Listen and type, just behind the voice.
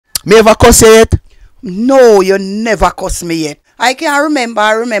Me ever cuss you yet? No, you never cuss me yet. I can remember.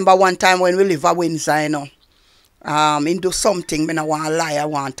 I remember one time when we live at Windsor, you know. Him do something, me no want to lie, I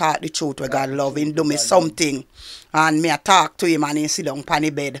want to talk the truth with God love. Him do me something. And me I talk to him and he sit down on the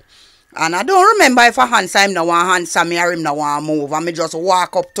bed. And I don't remember if I answer him no want to answer me or him no want to move. And me just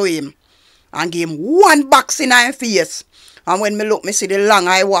walk up to him and give him one box in his face. And when me look, me see the long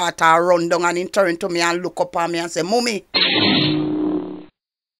eye water run down and he turn to me and look up at me and say, Mommy.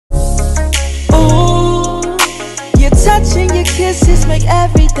 Ooh, your touch and your kisses make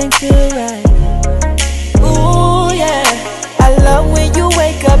everything feel right. Ooh, yeah. I love when you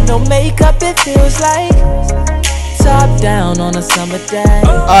wake up, no makeup, it feels like top down on a summer day.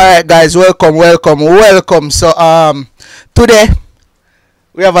 Alright guys, welcome. So today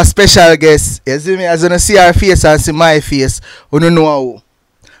we have a special guest. You see me, as you see her face and see my face, you don't know how.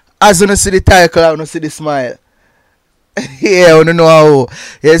 As you see the title, you see the smile. Yeah, you don't know how.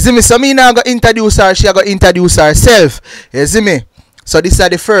 You see me, so me now go introduce her, she go introduce herself. You see me? So this is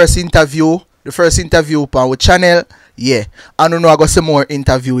the first interview on our channel. Yeah, I don't know, I got some more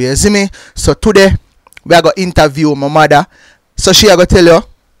interview. You see me? So today we are going to interview my mother. So she are going to tell you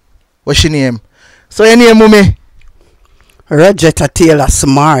what's she name. So your name, mommy? Rogetta Taylor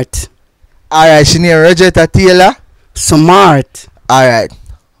Smart. Alright, she name Rogetta Taylor Smart. Alright.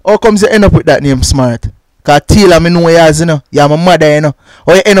 How comes you end up with that name Smart? Because Taylor, I know yours, you know. You're my mother, you know.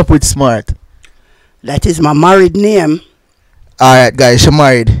 How you end up with Smart? That is my married name. Alright guys, she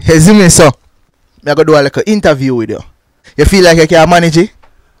married. You see me, so I'm going to do a little interview with you. You feel like you can manage it?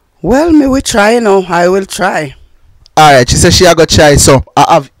 Well, me will try, you know. I will try. Alright, she said she a go try. So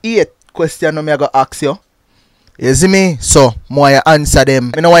I have 8 questions I go ask you. You see me? So more you answer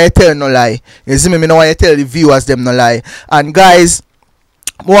them. Me no want you tell no lie. You see me? Me no want you tell the viewers them no lie. And guys,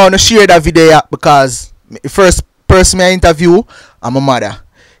 I want to share that video because the first person I interview, I'm a mother.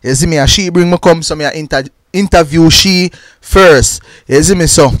 You see me? And she bring me come, so me interview she first. You see me?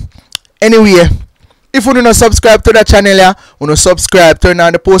 So anyway, if you do not subscribe to the channel, you know subscribe, turn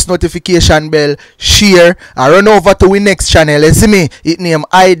on the post notification bell, share, and run over to the next channel. You see me? It named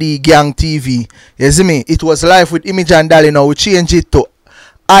ID Gang TV. You see me? It was live with Image and Dolly. Now we change it to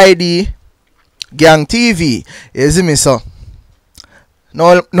ID Gang TV. You see me? So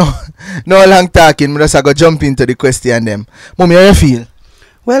no long talking. I just go jump into the question them. Mommy, how you feel?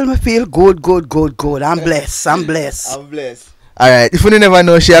 Well, me feel good. I'm blessed. I'm blessed. Alright, if you never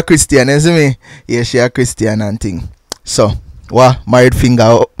know, she a Christian, you see me? Yeah, she a Christian and thing. So, what? Married ring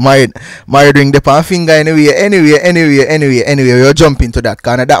the pan finger anyway, we'll jump into that,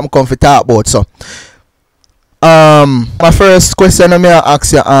 because that I'm come to talk about, so. My first question I'm going to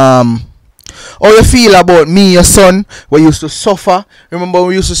ask you, how you feel about me, your son, we used to suffer? Remember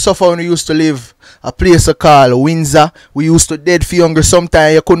we used to suffer when we used to live a place called Windsor. We used to dead for younger.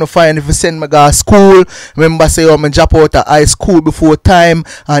 Sometimes you couldn't find if you send me to school. Remember say I drop out of high school before time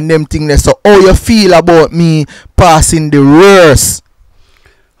and them things. So how you feel about me passing the worst?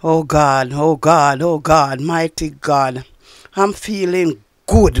 Oh God, mighty God. I'm feeling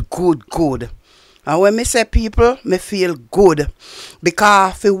good. And when me say people, me feel good.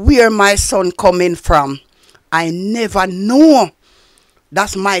 Because for where my son coming from, I never know.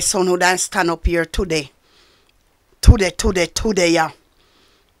 That's my son who done stand up here today. Today, yeah.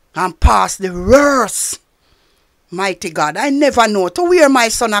 And pass the worst. Mighty God, I never know to where my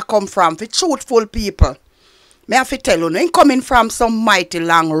son a come from. For truthful people. Me have to tell you, he coming from some mighty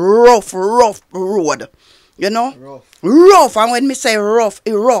long, rough road. You know? Rough. And when me say rough,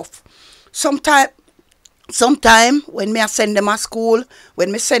 it rough. Sometime when me send them to school,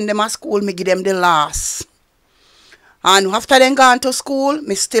 me give them the last. And after they gone to school,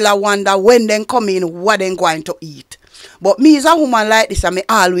 me still a wonder when they come in, what they going to eat. But me as a woman like this, I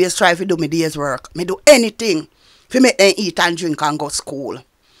always try to do my day's work. Me do anything to make them eat and drink and go to school.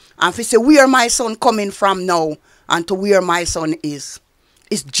 And if you say where my son coming from now and to where my son is,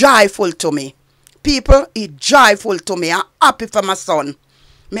 it's joyful to me. People, it's joyful to me. I'm happy for my son.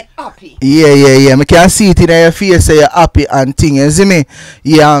 Me happy. Yeah. Me can see it in your face say you're happy and thing. You see me?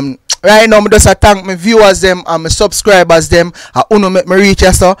 Yeah. Right now, I just thank my viewers them and my subscribers them. I wanna make me reach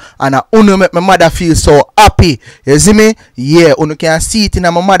so and I wanna make my mother feel so happy. You see me? Yeah, you can see it in my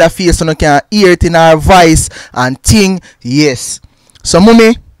mother face, you can hear it in her voice and thing. Yes. So,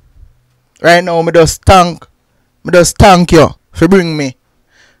 mommy, right now, I just thank you for bringing me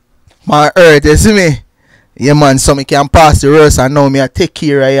my earth. You see me? Yeah, man, so me can pass the rest and now me I take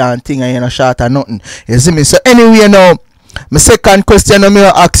care of you and thing and you know short or nothing. You see me? So, anyway, now. My second question I'm going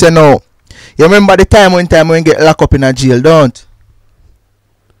to ask you now. You remember the time when you get locked up in a jail, don't?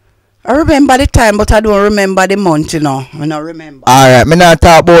 I remember the time, but I don't remember the month, you know. I don't remember. Alright, me not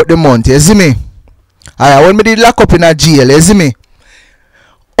talk about the month, you see me? Alright, when me did lock up in a jail, you see me?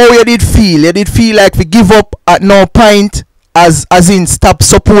 How you did feel? You did feel like we give up at no point, as in stop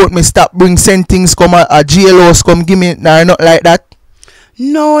support me, stop bring send things come a jailhouse come give me, nah, not like that?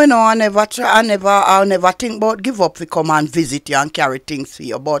 No, you know, I never think about give up to come and visit you and carry things for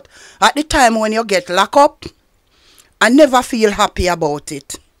you. But at the time when you get locked up, I never feel happy about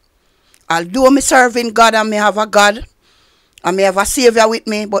it. Although me serving God and me have a God and me have a Savior with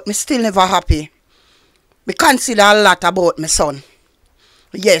me, but me still never happy. Me consider a lot about my son.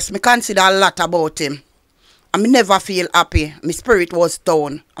 Yes, me consider a lot about him. And me never feel happy. My spirit was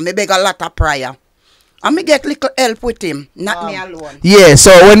down. And me beg a lot of prayer. And me get little help with him, not me alone. Yeah, so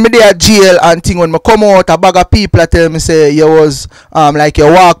when me dey at jail and thing, when me come out, a bag of people tell me say you was like you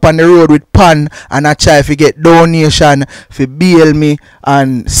walk on the road with pan and I try to get donation for bail me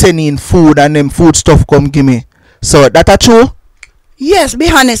and send in food and them food stuff come give me. So that a true? Yes, be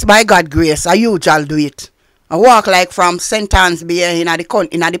honest, by God grace, I usually do it. I walk like from St. Anne's Bay in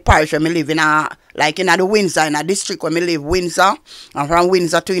the parish where I live in like in the Windsor, in a district where I live, Windsor. And from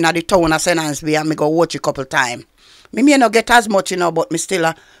Windsor to in the town of St. Anne's Bay, and I go watch a couple times. Me may not get as much, you know, but me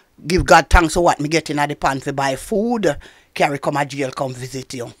still give God thanks for what me get in the pan to buy food, carry come a jail, come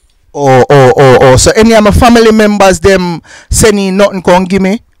visit you. Oh. So any of my family members, them sending nothing come give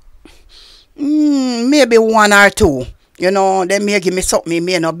me? Maybe one or two. You know, they may give me something, me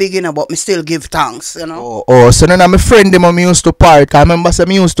may not big enough, but me still give thanks, you know. So then my friend them me used to park. I remember some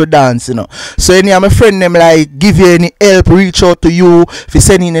used to dance, you know. So any of my friend them like give you any help, reach out to you, if you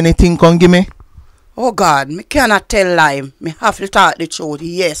sending anything, come give me? Oh God, me cannot tell lie. Me have to talk the truth.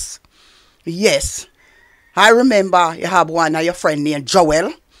 Yes. I remember you have one of your friend named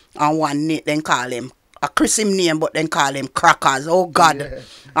Joel, and one then call him a chrism name, but then call him Crackers. Oh God. Yeah.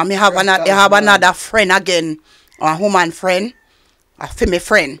 And me have another friend again. A woman friend, a female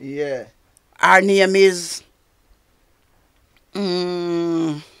friend. Yeah. Her name is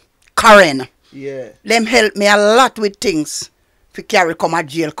Karen. Yeah. Them help me a lot with things. If carry come a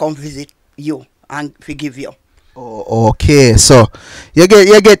jail, come visit you and forgive you. Oh, okay. So you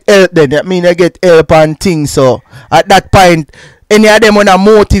get help then. That mean you get help and things. So at that point, any of them wanna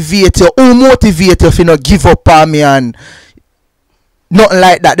motivate you. Who motivate you if you not give up on me and nothing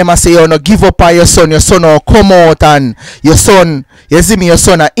like that? They must say you no give up on your son will come out and your son, you see me, your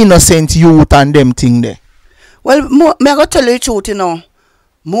son a innocent youth and them thing there. Well, me I go tell you the truth, you know.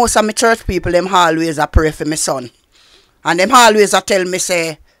 Most of my church people, them always a pray for my son. And them always a tell me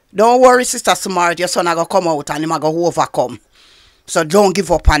say, don't worry, Sister Smart, your son a go come out and him a go overcome. So don't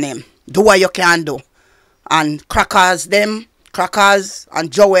give up on him. Do what you can do. And Crackers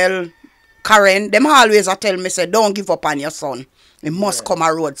and Joel, Karen, them always a tell me say, don't give up on your son. It must come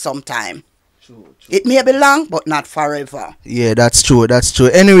a road sometime. True. It may be long, but not forever. Yeah, that's true.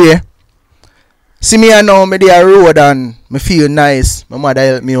 Anyway, see me now, me dey a road and me feel nice. My mother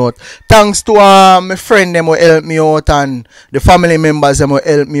help me out. Thanks to my friend them who help me out and the family members them who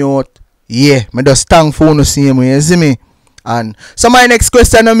help me out. Yeah, me just thankful to see me, you see me? And so my next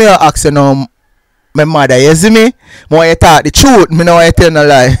question I may ask you now, my mother, you see me? More you talk the truth, me know I tell no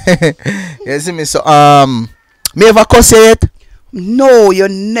lie. You see me? So me ever cuss you yet? No, you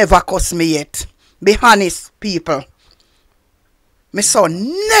never cuss me yet. Be honest, people. My son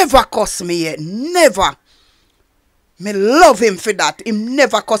never cuss me yet. Never. Me love him for that. Him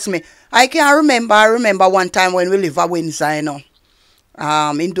never cuss me. I remember one time when we live at Windsor, you know.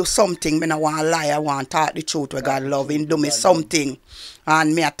 He do something. Me no want to lie. I want to talk the truth where God love. He do me something.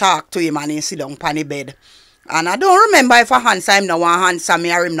 And me I talk to him and he sit down on the bed. And I don't remember if I answer him, no want answer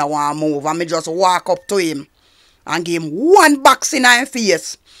me or him no want move. And me just walk up to him and give him one box in his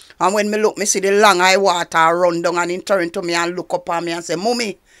face. And when me look, me see the long eye water run down and he turn to me and look up at me and say,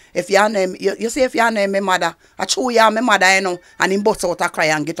 Mommy, if your name, you see if your name my mother, I chew you my mother, you know, and he bust out a cry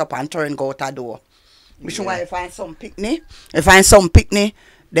and get up and turn go out the door. Which one if I find some picnic,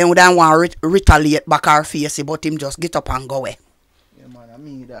 then we don't want to retaliate back our face, but him just get up and go away.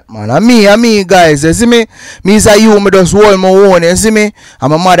 Man, I me guys, you see me? Me is a you, me just hold my own, you see me?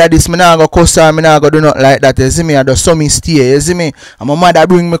 And my mother this, me nah go cuss her, me nah go do not like that, you see me? I just saw me stay, you see me? And my mother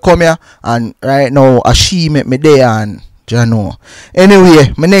bring me come here, and right now, she make me there, and you know.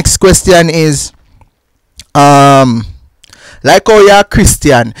 Anyway, my next question is, like how you're a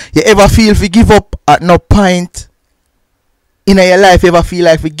Christian, you ever feel if you give up at no point in your life, you ever feel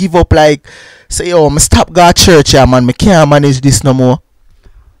like if you give up, like, say, yo, me stop go to church, yeah, man, me can't manage this no more?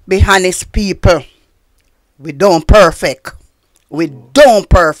 Be honest, people. We don't perfect.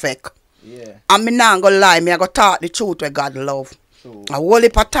 Yeah. And me not gonna lie, me I go talk the truth where God love. A whole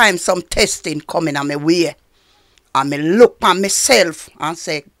heap of time some testing coming on my way. And me look on myself and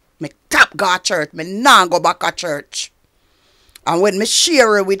say, me tap go to church, me nah go back to church. And when me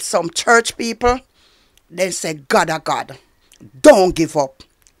share it with some church people, they say, God, don't give up.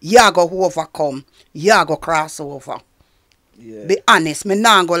 You go overcome. You go cross over. Yeah. Be honest, me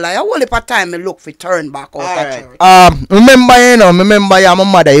nah go lie. A whole heap of time me look for turn back out of church. Remember yeah, my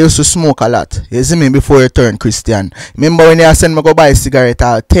mother used to smoke a lot. You see me before you turn Christian. Remember when you send me go buy a cigarette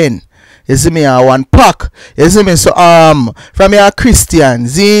at 10. You see me one pack. You see me so from your Christian,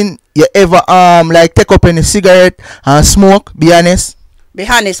 Zine, you ever like take up any cigarette and smoke? Be honest. Be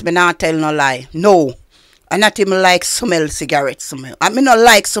honest, me not tell no lie. No. I not even like smell cigarette smell. I me not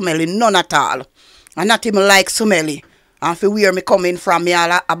like smelling none at all. I not even like smelly. And for where me coming from, me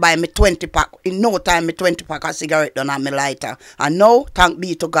I buy me 20 pack. In no time, me 20 pack of cigarette done on me lighter. And now, thank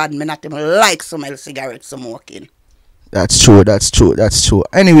be to God, me not even like smell cigarette smoking. That's true.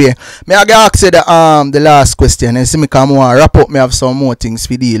 Anyway, may I ask you the last question and see me come on wrap up. Me have some more things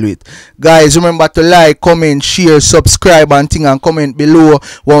to deal with. Guys, remember to like, comment, share, subscribe and thing and comment below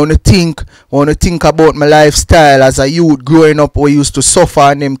what you think about my lifestyle as a youth growing up. We used to suffer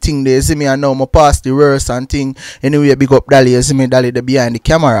and them thing there. You see me and now I pass the worst and thing. Anyway, big up Dolly. You see me Dolly the behind the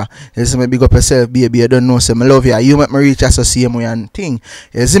camera. You see me big up yourself, baby. I don't know, so I love you. You make me reach as a same way and thing.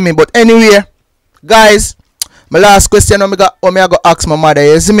 You see me, but anyway, guys. My last question I go ask my mother,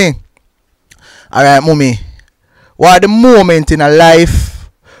 you see me? Alright, mommy. What are the moment in a life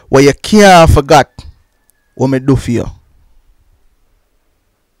where you can't forget what me do for you?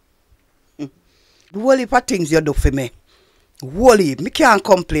 The whole heap of things you do for me. Whole heap. Me can't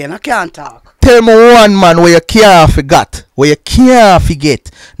complain. I can't talk. Tell me one man where you can't forget. Where you can't forget.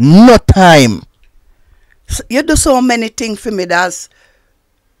 No time. So, you do so many things for me that's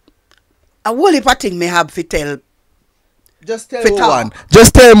a whole heap of things me have to tell. Just tell me one.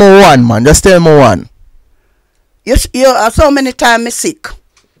 Just tell me one, man. Just tell me one. You so many times me sick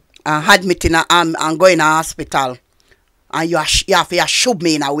and admit in and go in a hospital and you have to shove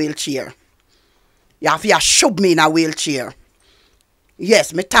me in a wheelchair. You have to shove me in a wheelchair.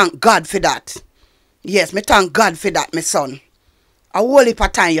 Yes, me thank God for that. Yes, me thank God for that, my son. A whole heap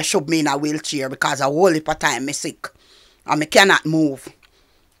of time you shove me in a wheelchair because a whole heap of time me sick and me cannot move.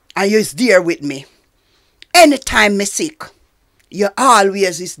 And you is there with me. Anytime me sick, you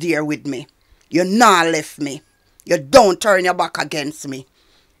always is there with me. You not left me. You don't turn your back against me.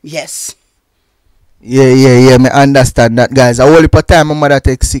 Yes. Yeah, me understand that, guys. A whole heap of time my mother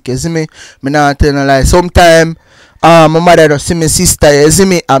take sick, you see me? Me not tell no lie. Sometime my mother don't see my sister, you see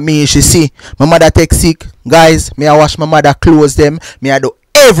me? And me she see my mother take sick. Guys, me I wash my mother clothes them. Me I do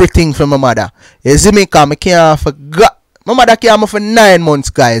everything for my mother. You see me? Cause me can't forget. My mother came for 9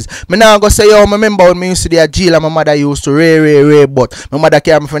 months, guys. Me now go say, yo, I remember when me used to be a jail and my mother used to ray, but my mother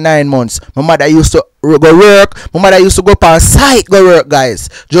came for 9 months. My mother used to go work. My mother used to go up on site, go work, guys.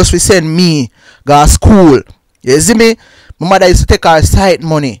 Just to send me go to school. You see me? My mother used to take her site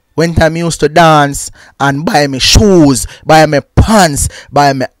money when time used to dance and buy me shoes, buy me pants,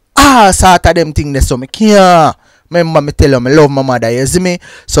 buy me all sort of them things. So me can't. Remember me tell you, I love my mother. You see me?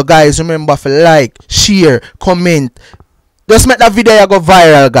 So guys, remember to like, share, comment. Just make that video go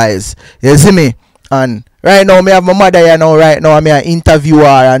viral, guys. You see me? And right now, me have my mother here now. Right now, I'm an interviewer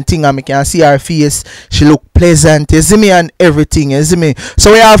and thing, and I can see her face. She look pleasant. You see me? And everything. You see me?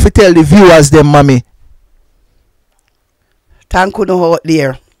 So we have to tell the viewers them, mommy. Thank you no out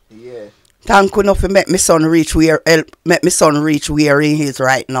there. Yeah. Thank you no for make my son reach where he is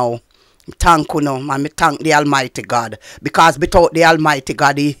right now. Thank you no, and me thank the Almighty God. Because without the Almighty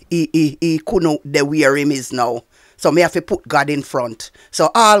God, he couldn't the where him is now. So me have to put God in front.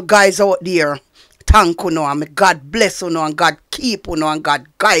 So all guys out there, thank you no, and may God bless you no, and God keep you no, and God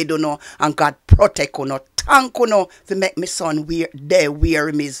guide you no, and God protect you no. Thank you no to make my son where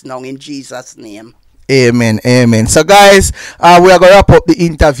him is now in Jesus' name. Amen. So guys, we are gonna wrap up the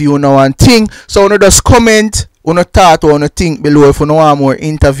interview now and thing. So you just comment, you thought or you think below if you want more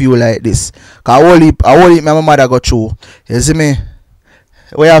interview like this. Cause I will my mother go through. You see me?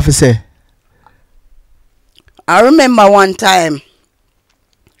 What you have to say? I remember one time,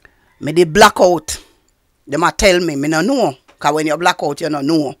 me did blackout. They might tell me no know. Because when you blackout, you don't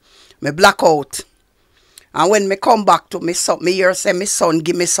know. Me blackout. And when me come back to me son, me hear say, my son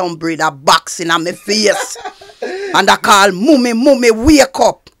give me some bread, a box in my face. And I call, Mummy, wake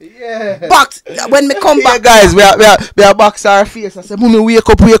up. Yeah. Box. When me come back. Guys, we are box our face. I say, Mummy, wake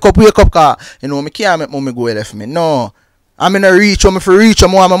up. Cause, you know, me can't make Mummy go left me. No. I'm in a reach, I'm for reach,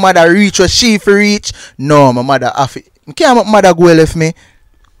 I'm want my mother reach, or she for reach. No, my mother have it. I can't make mother go left me.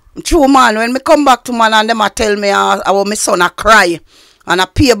 True, man. When me come back to man and them a tell me how my son a cry. And I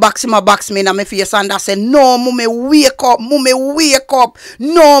pay box him a box me in my face and I say, no, mommy, wake up. Mommy, wake up.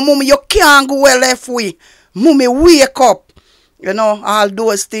 No, mommy, you can't go well left way. Mommy, wake up. You know, all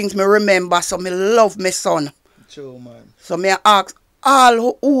those things me remember. So me love my son. True, man. So me ask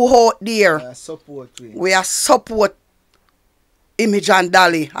all who out there. We are support Image and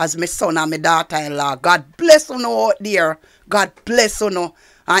Dolly as my son and my daughter-in-law. God bless you out there. God bless you.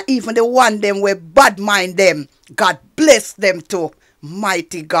 And even the one them where bad mind them, God bless them too.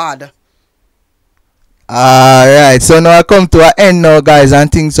 Mighty God. Alright, so now I come to an end now, guys,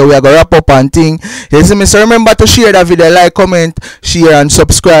 and things. So we are gonna wrap up and thing. You see me, so remember to share that video, like, comment, share, and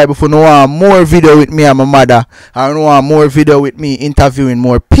subscribe if you want more video with me and my mother, and you want more video with me interviewing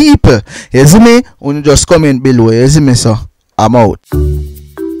more people. You see me? You just comment below. You see me, so I'm out.